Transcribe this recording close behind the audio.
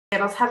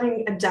And I was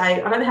having a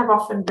day, I don't have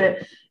often, but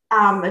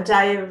a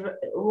day of,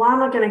 why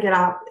am I going to get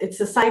up? It's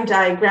the same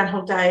day,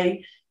 Groundhog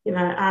Day,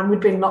 we'd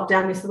been locked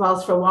down in New South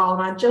Wales for a while,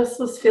 and I just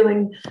was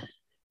feeling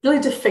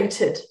really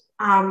defeated.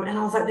 And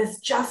I was like, there's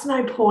just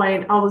no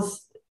point. I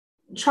was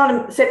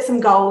trying to set some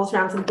goals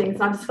around some things,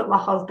 and I just felt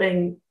like I was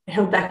being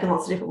held back in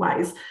lots of different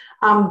ways.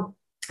 And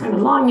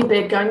lying in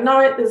bed going,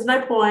 no, there's no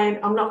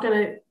point.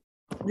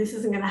 This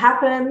isn't going to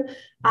happen.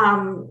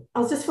 I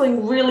was just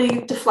feeling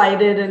really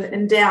deflated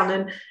and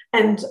down,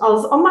 and I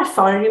was on my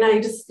phone.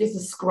 You just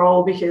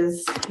scroll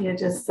because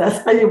that's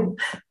how you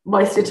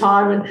waste your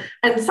time,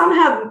 and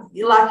somehow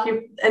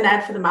an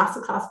ad for the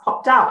masterclass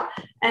popped up,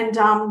 and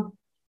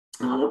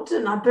I looked at it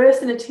and I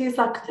burst into tears,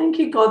 like, thank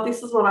you, God,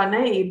 this is what I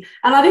need.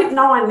 And I didn't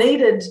know I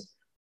needed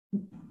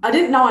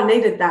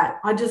that.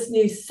 I just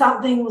knew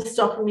something was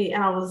stopping me,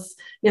 and I was,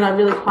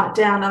 really quite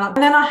down. And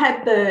then I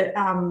had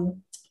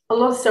a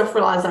lot of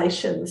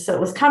self-realization. So it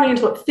was coming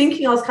into it,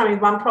 thinking I was coming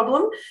with one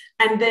problem,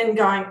 and then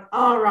going,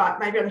 oh, right,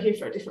 maybe I'm here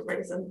for a different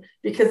reason,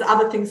 because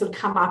other things would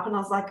come up. And I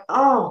was like,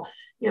 oh,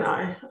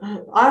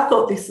 I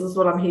thought this was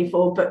what I'm here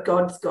for, but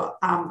God's got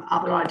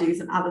other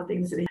ideas and other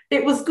things.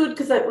 It was good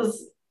because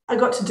I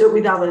got to do it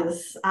with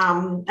others.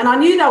 And I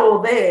knew they were all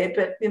there,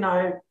 but,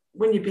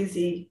 when you're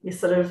busy, you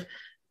sort of,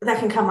 that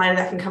can come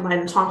later, and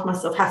time for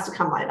myself has to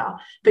come later.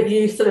 But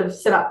you sort of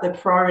set up the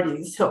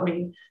priorities, help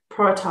me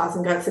prioritize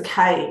and go, it's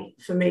okay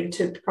for me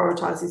to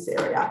prioritize this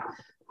area.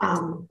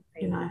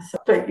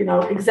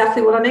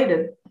 Exactly what I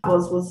needed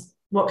was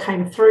what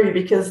came through,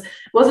 because it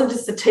wasn't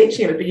just the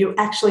teaching of it, but you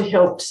actually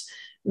helped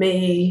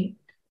me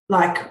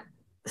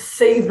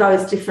see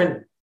those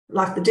different,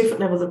 the different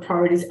levels of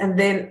priorities, and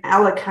then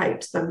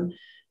allocate the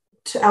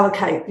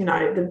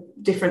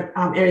different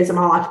areas of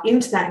my life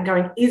into that, and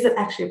going, is it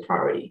actually a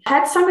priority? I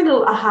had so many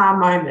little aha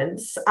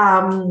moments,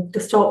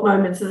 gestalt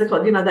moments, as they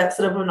call it, that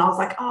sort of, when I was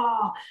like,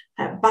 oh,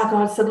 that bugger.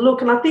 I said,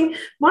 look, and I think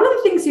one of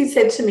the things you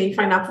said to me,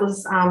 funny enough,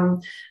 was,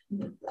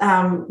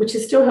 which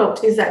has still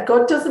helped, is that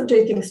God doesn't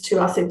do things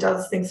to us, He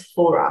does things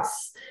for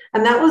us.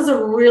 And that was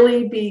a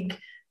really big,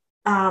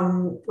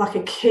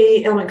 a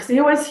key element, because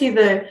you always hear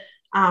the,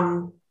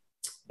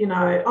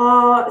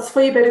 it's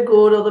for your better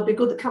good, or the big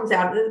good that comes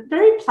out.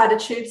 Very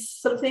platitudes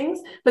sort of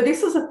things. But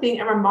this was a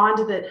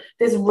reminder that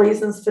there's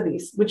reasons for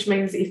this, which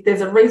means if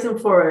there's a reason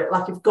for it,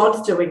 like if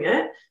God's doing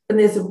it, then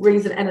there's a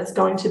reason, and it's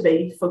going to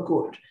be for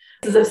good.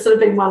 So there's sort of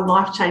been one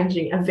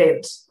life-changing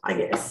event, I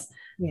guess,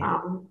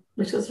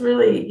 which was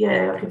really,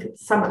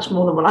 it's so much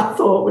more than what I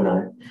thought when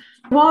I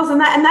was. And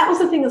that was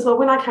the thing as well.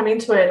 When I came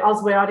into it, I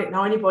was where I didn't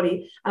know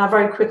anybody, and I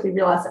very quickly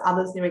realised that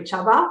others knew each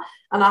other.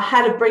 And I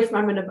had a brief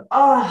moment of,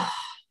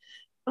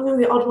 I'm going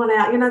to be the odd one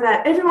out,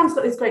 that everyone's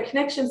got these great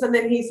connections, and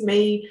then here's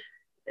me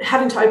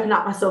having to open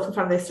up myself in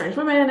front of these strange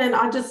women. And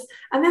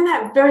then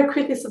that very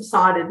quickly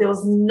subsided. There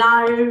was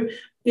no,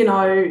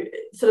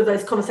 sort of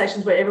those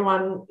conversations where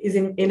everyone is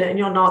in it and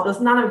you're not. There's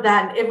none of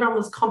that. And everyone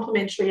was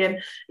complimentary. And,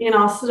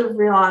 I sort of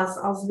realised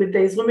I was with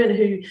these women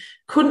who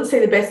couldn't see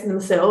the best in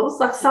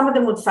themselves. Like, some of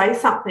them would say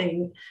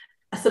something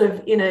sort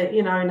of in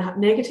a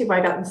negative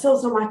way about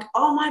themselves. And I'm like,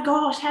 oh my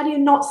gosh, how do you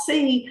not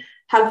see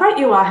how great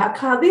you are,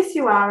 how this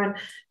you are? And,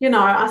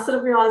 I sort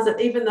of realised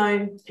that even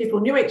though people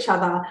knew each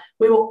other,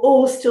 we were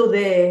all still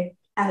there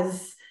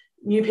as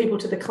new people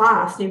to the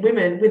class, new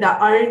women, with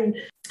our own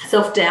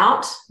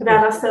self-doubt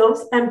about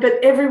ourselves. But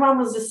everyone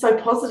was just so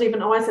positive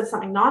and always had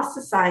something nice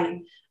to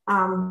say.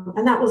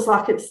 And that was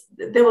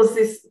there was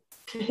this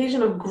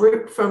cohesion of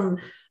group from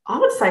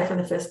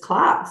the first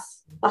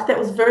class. That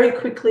was very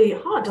quickly,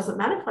 it doesn't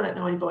matter if I don't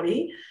know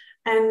anybody.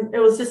 And it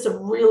was just a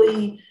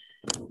really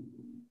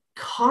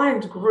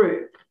kind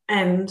group,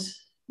 and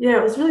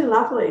it was really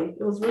lovely.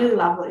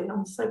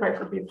 I'm so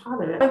grateful to be a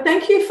part of it. And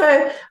thank you for,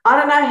 I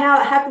don't know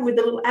how it happened with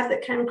the little ad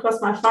that came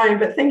across my phone,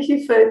 but thank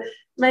you for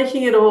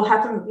making it all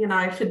happen,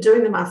 for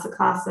doing the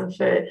masterclass, and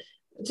for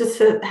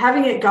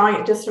having it going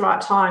at just the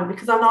right time,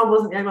 because I know I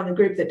wasn't the only one in the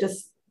group that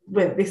just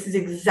went, this is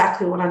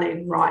exactly what I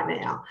need right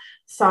now.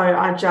 So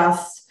I'm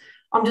just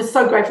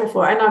so grateful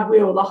for it. And I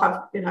will,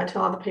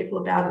 tell other people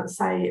about it and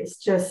say,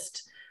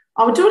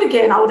 I would do it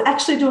again. I would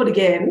actually do it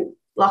again.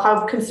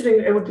 I'm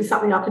considering it would be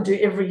something I could do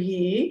every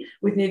year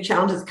with new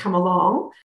challenges that come along.